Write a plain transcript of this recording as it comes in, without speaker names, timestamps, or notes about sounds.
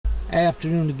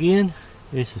Afternoon again.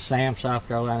 This is Sam, South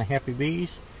Carolina Happy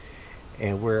Bees,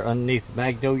 and we're underneath the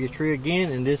magnolia tree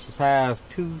again, and this is hive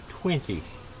 220,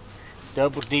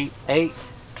 double deep 8,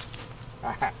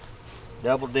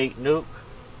 double deep nook.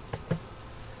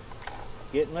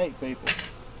 Getting late, people.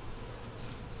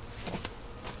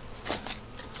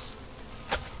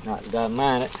 Not that I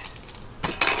mind it.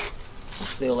 I'm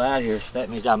still out here, so that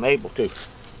means I'm able to.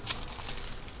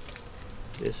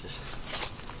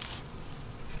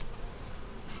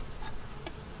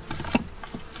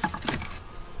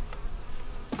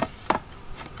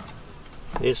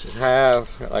 This is hive,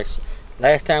 like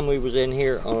last time we was in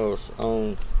here was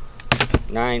on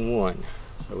 9/1,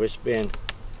 so it's been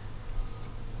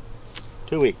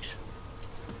 2 weeks.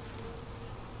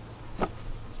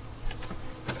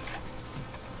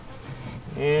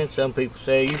 And some people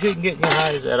say you shouldn't get in your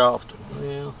hives that often.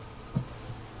 Well,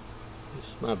 this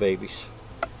is my babies.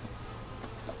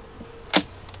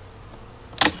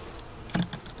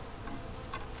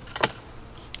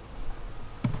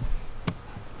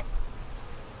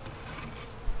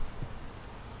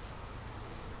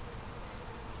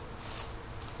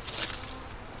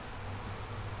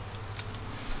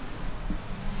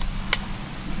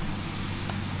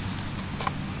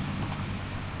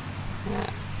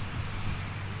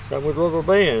 Some with rubber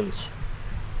bands.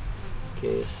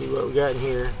 Okay, let's see what we got in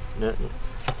here. Nothing.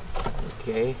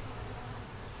 Okay.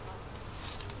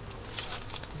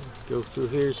 Let's go through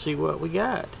here and see what we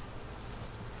got.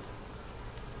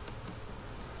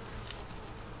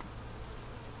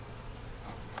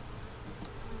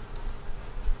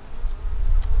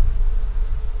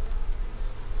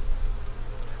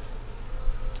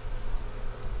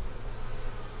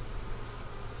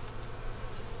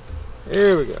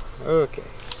 There we go. Okay.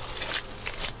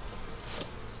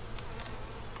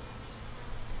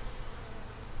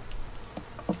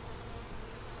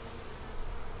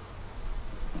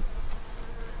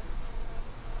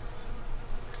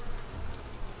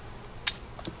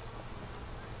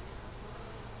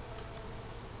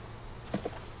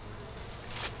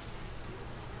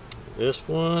 This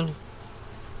one.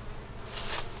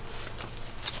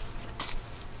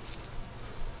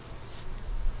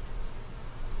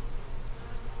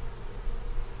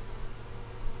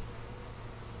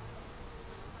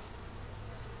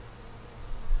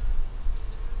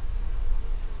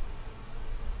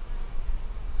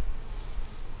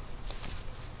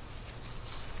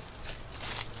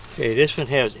 Okay, this one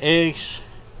has eggs,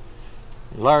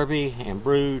 larvae, and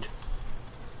brood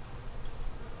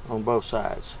on both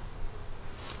sides.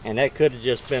 And that could have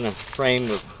just been a frame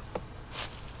of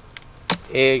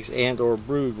eggs and or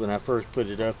brood when I first put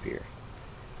it up here.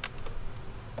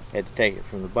 Had to take it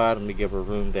from the bottom to give her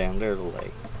room down there to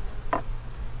lay.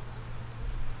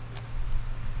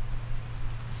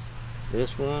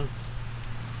 This one.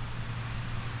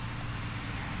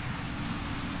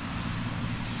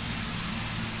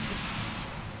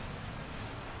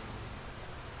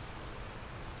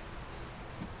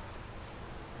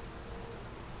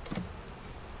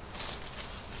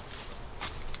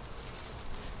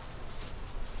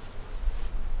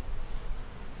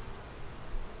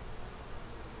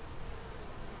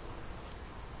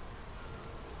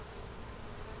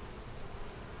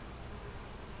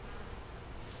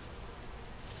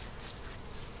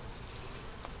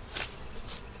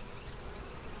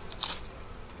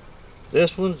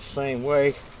 This one's the same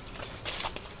way.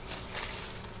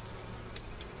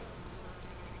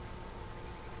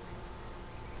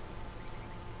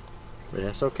 But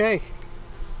that's okay.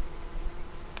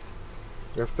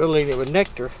 They're filling it with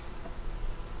nectar.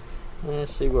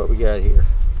 Let's see what we got here.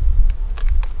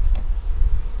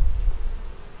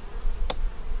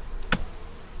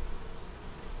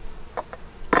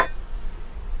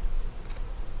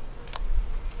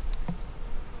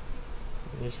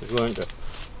 This is going to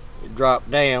drop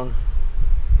down,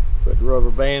 put the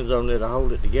rubber bands on it to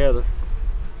hold it together.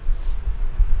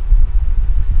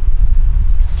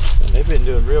 And they've been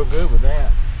doing real good with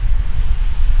that.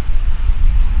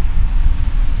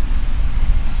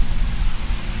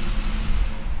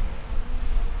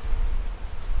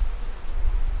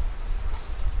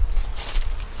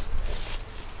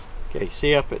 Okay,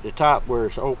 see up at the top where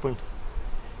it's open?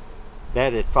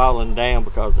 That had fallen down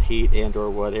because of heat and or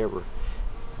whatever.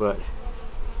 But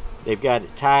they've got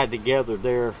it tied together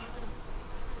there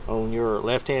on your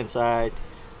left hand side,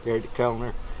 there at the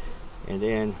corner, and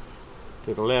then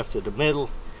to the left of the middle.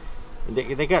 And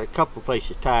they got a couple of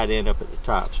places tied in up at the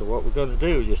top. So what we're going to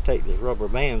do is just take these rubber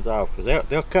bands off, because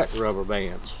they'll cut the rubber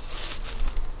bands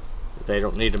if they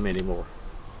don't need them anymore.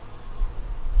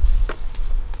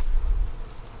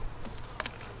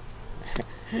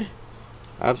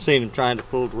 I've seen them trying to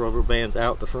pull the rubber bands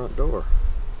out the front door.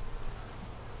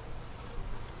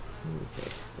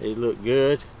 Okay, they look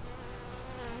good.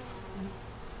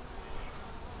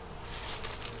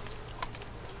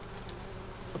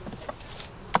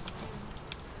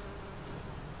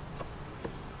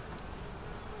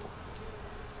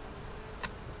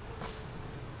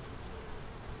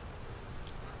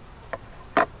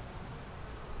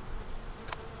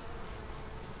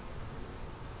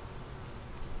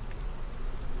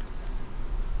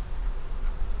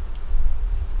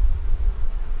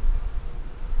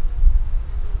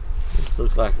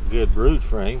 Looks like a good brood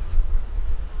frame.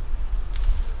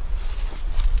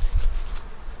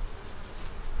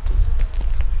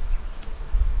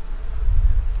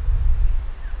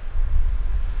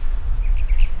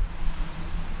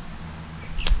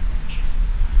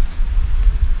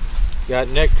 Got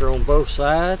nectar on both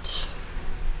sides.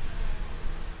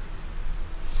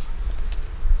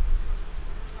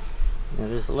 Now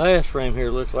this last frame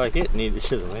here looks like it needed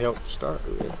some help to start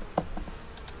with.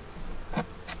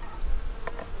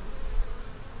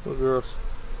 Well, girls.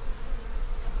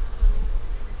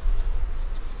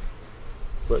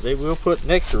 But they will put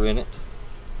nectar in it.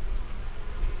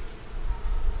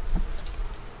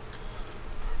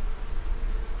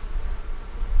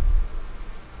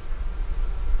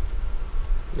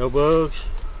 No bugs.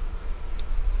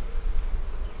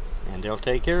 And they'll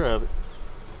take care of it.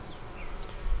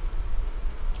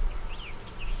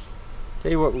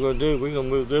 Tell you what we're going to do, we're going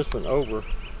to move this one over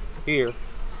here.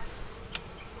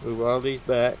 Move all these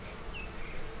back.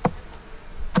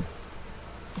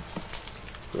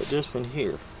 Put this one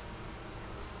here.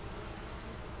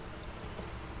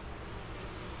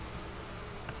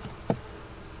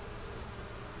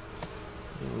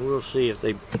 And we'll see if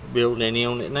they build any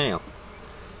on it now.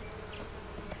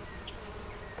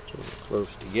 So we're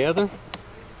close together.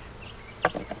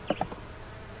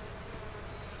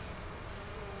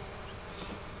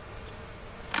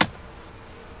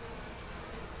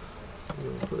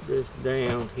 We'll put this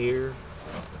down here.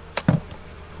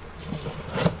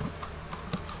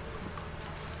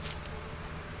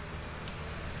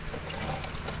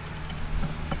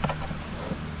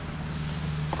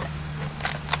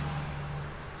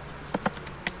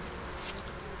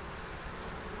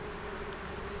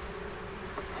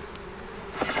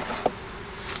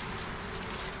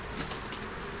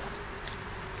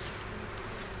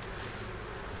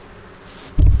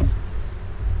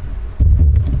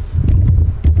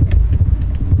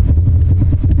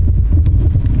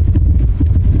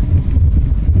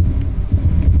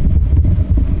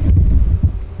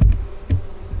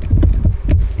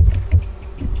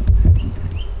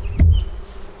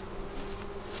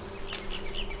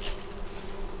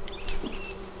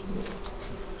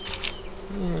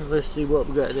 Let's see what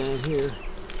we got down here.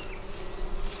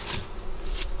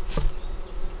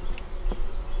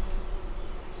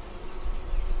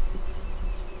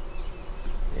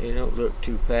 They don't look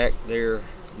too packed there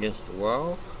against the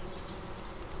wall.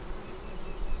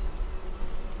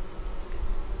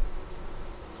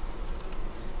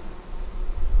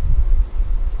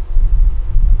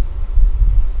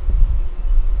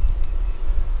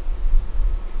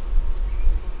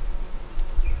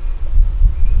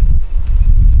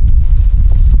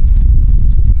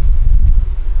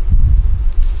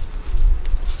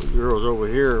 Girls over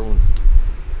here on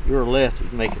your left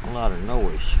is making a lot of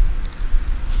noise.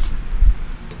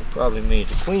 It probably means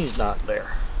the queen's not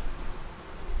there.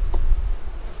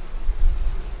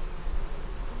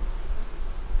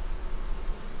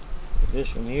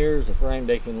 This one here is a frame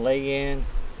they can lay in,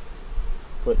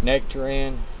 put nectar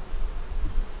in,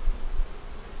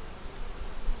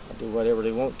 do whatever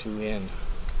they want to in.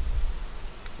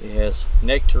 It has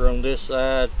nectar on this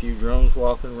side, a few drones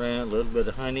walking around, a little bit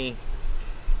of honey.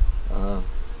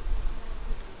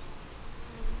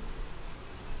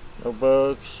 No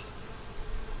bugs.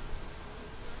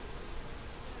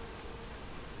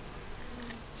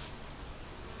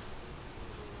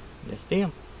 That's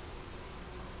them.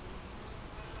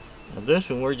 Now this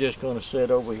one we're just going to set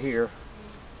over here.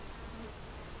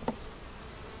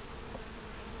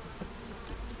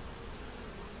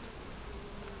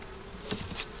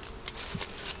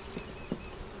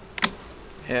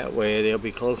 That way they'll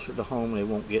be closer to home and they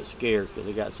won't get scared because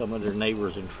they got some of their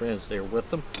neighbors and friends there with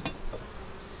them.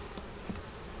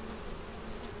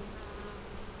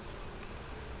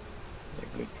 They're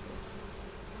good.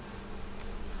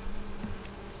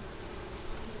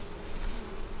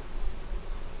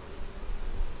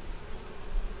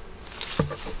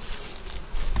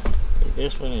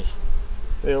 This one is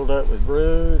filled up with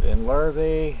brood and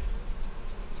larvae.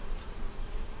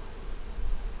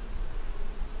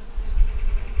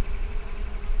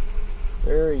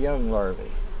 very young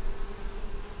larvae.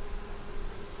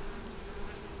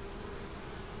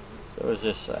 So is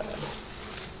this side.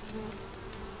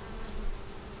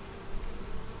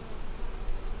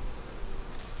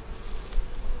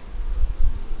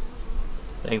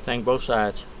 Same thing both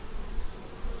sides.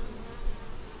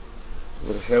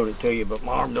 Would have showed it to you, but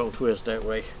my arm don't twist that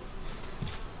way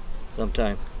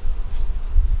sometimes.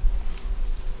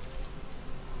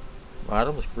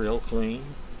 Bottom is real clean.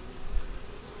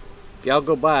 If y'all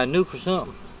go buy a nuke or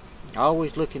something,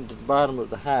 always look into the bottom of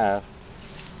the hive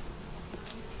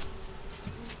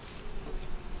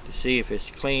to see if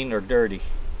it's clean or dirty.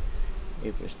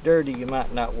 If it's dirty, you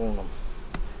might not want them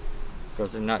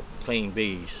because they're not clean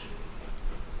bees.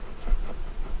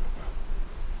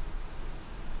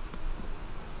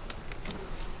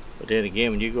 But then again,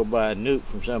 when you go buy a nuke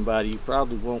from somebody, you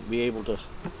probably won't be able to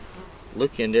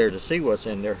look in there to see what's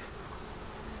in there.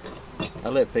 I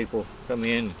let people come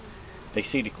in, they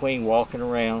see the queen walking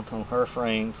around on her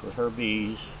frames with her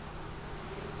bees.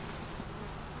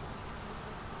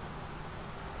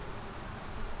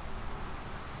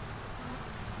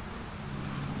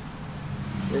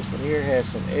 This one here has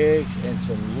some eggs and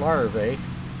some larvae.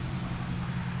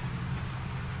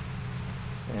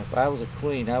 And if I was a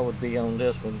queen, I would be on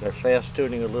this one. They're fast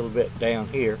tuning a little bit down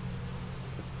here.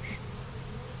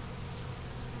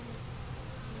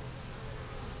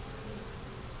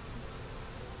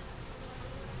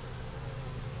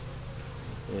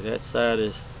 Yeah, that side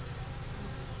is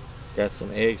got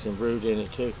some eggs and brood in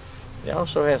it too. They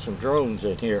also have some drones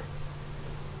in here.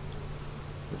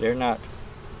 But they're not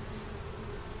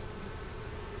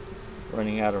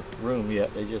running out of room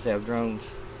yet. They just have drones.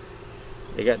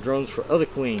 They got drones for other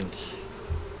queens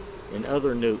and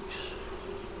other nukes.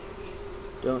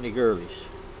 Don't they, girlies?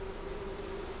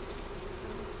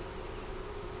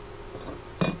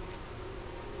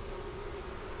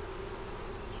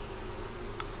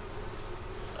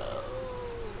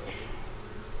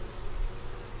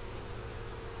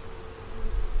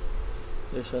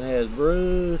 This one has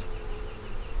brood,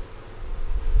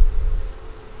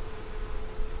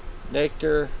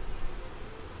 nectar,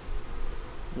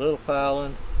 little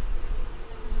pollen.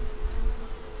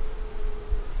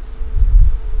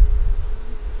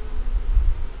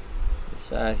 This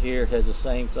side here has the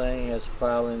same thing, has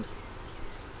pollen,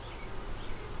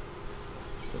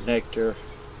 the nectar,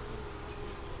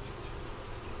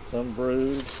 some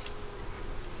brood.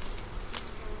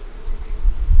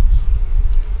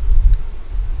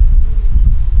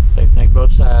 Same thing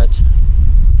both sides.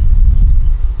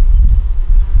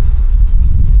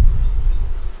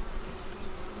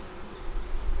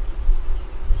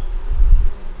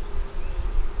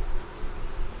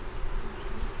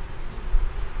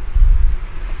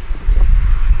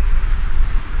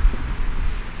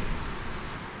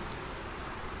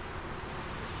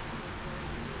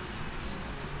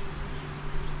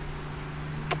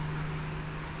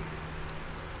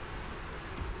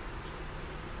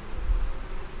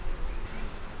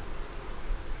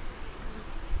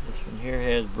 This one here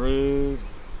has brood.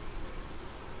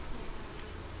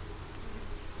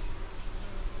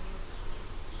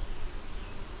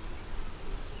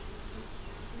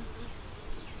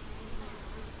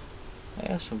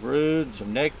 Has some brood,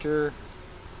 some nectar.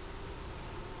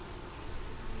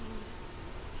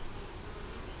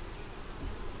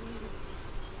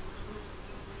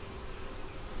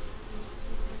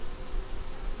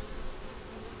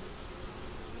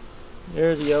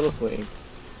 There's the yellow queen.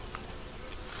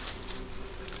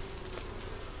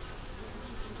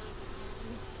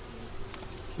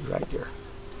 She's right there.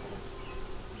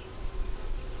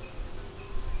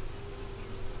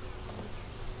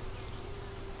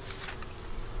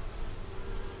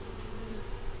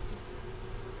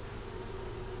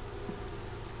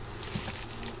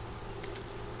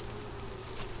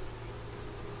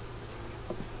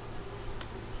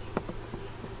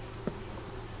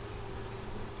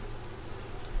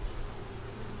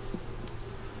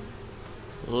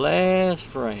 Last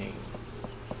frame,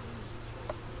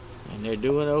 and they're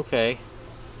doing okay.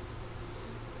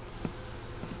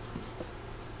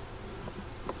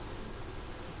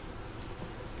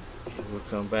 And we'll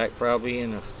come back probably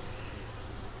in a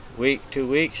week, 2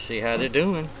 weeks, see how they're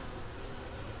doing.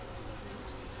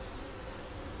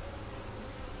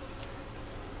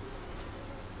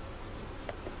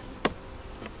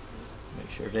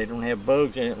 Make sure they don't have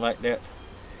bugs in it like that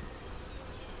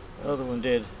other one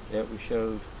did that we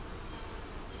showed.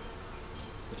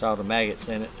 It's all the maggots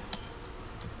in it.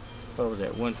 What was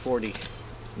that, 140?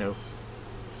 No,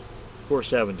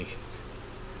 470.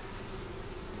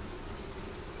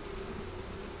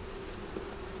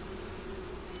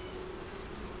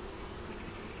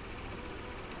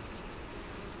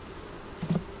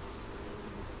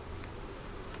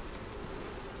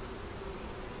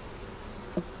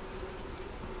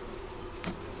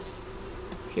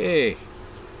 Okay,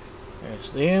 that's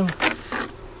them.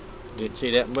 Didn't see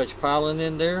that much pollen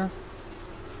in there.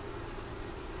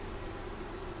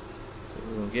 So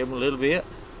we're gonna give them a little bit.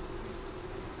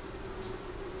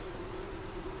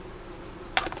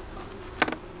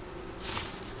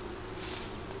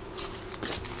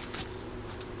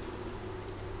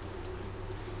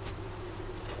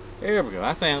 There we go,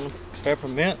 I found them.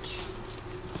 Peppermints.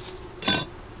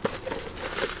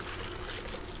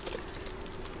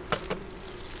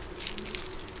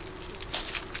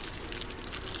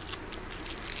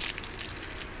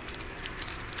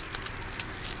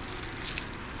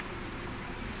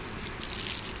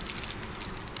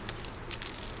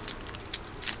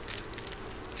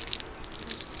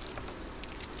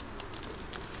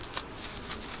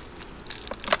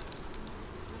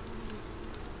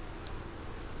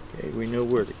 Okay, we know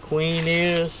where the queen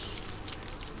is.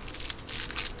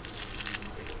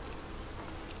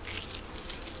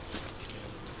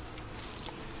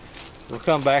 We'll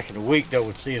come back in a week though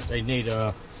and see if they need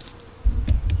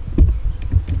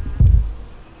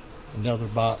another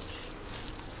box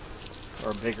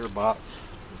or a bigger box.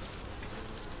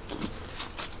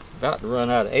 About to run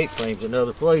out of 8 frames in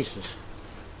other places.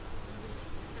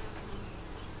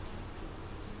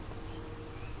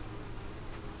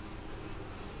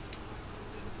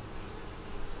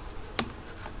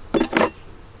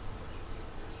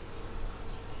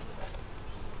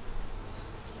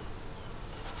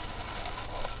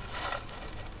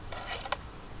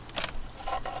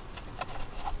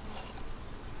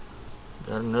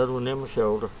 Got another one in my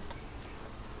shoulder.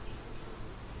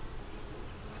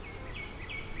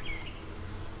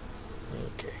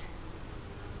 Okay.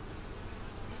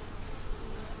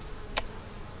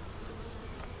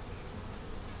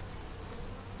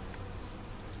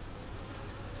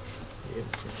 Get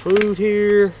some food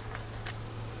here.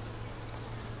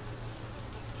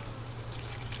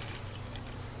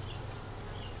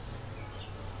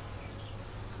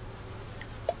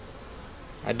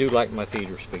 I do like my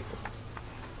feeders, people.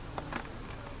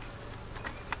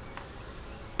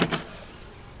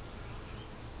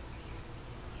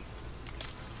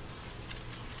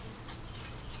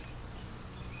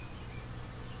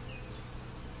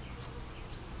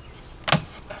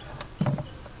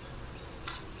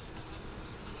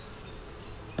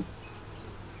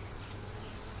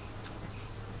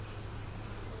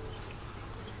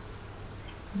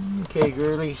 Okay,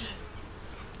 girlies.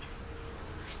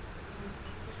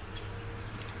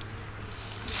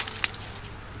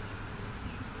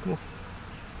 Cool.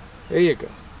 There you go.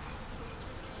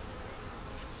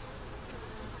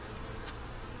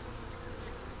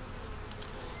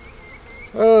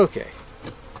 Okay.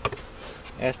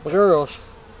 That's my girls.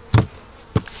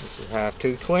 This is Hive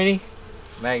 220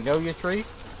 Magnolia Tree.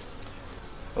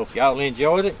 Hope y'all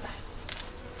enjoyed it.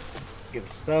 Give us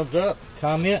a thumbs up,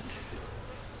 comment,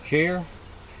 share,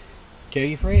 tell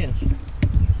your friends,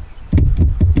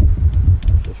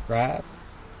 subscribe,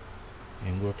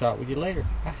 and we'll talk with you later.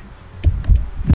 Bye.